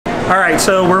All right,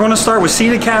 so we're going to start with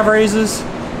seated calf raises.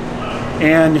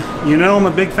 And you know I'm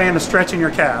a big fan of stretching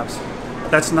your calves.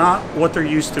 That's not what they're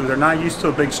used to. They're not used to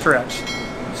a big stretch.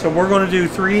 So we're going to do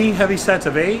 3 heavy sets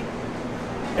of 8.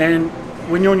 And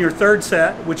when you're on your 3rd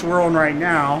set, which we're on right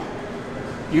now,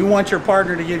 you want your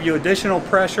partner to give you additional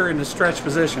pressure in the stretch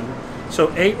position.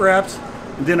 So 8 reps,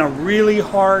 and then a really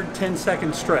hard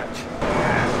 10-second stretch.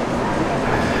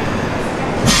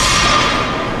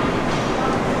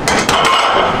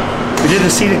 We did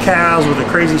the seated calves with a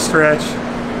crazy stretch.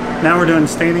 Now we're doing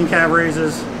standing calf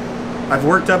raises. I've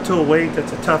worked up to a weight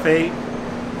that's a tough 8,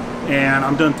 and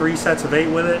I'm doing 3 sets of 8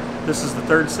 with it. This is the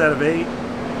 3rd set of 8.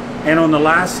 And on the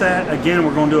last set, again,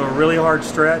 we're going to do a really hard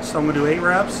stretch. So I'm going to do 8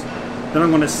 reps. Then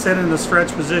I'm going to sit in the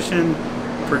stretch position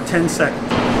for 10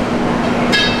 seconds.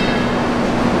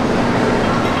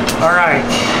 All right,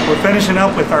 we're finishing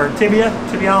up with our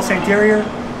tibialis anterior.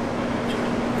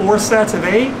 4 sets of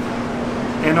 8.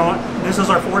 And this is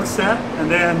our 4th set.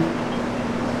 And then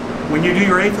when you do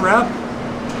your 8th rep,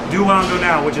 do what I'm doing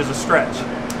now, which is a stretch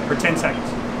for 10 seconds.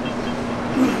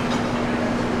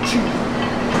 2,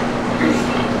 3,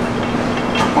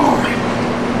 4,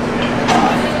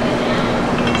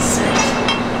 5, 6,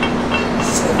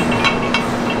 7,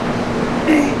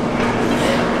 8.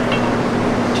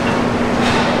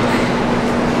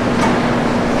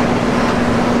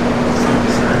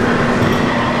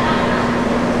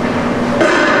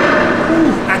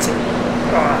 That's it.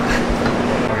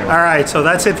 All right, so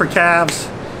that's it for calves.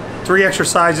 3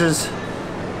 exercises,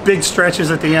 big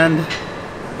stretches at the end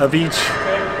of each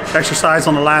exercise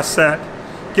on the last set.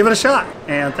 Give it a shot,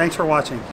 and thanks for watching.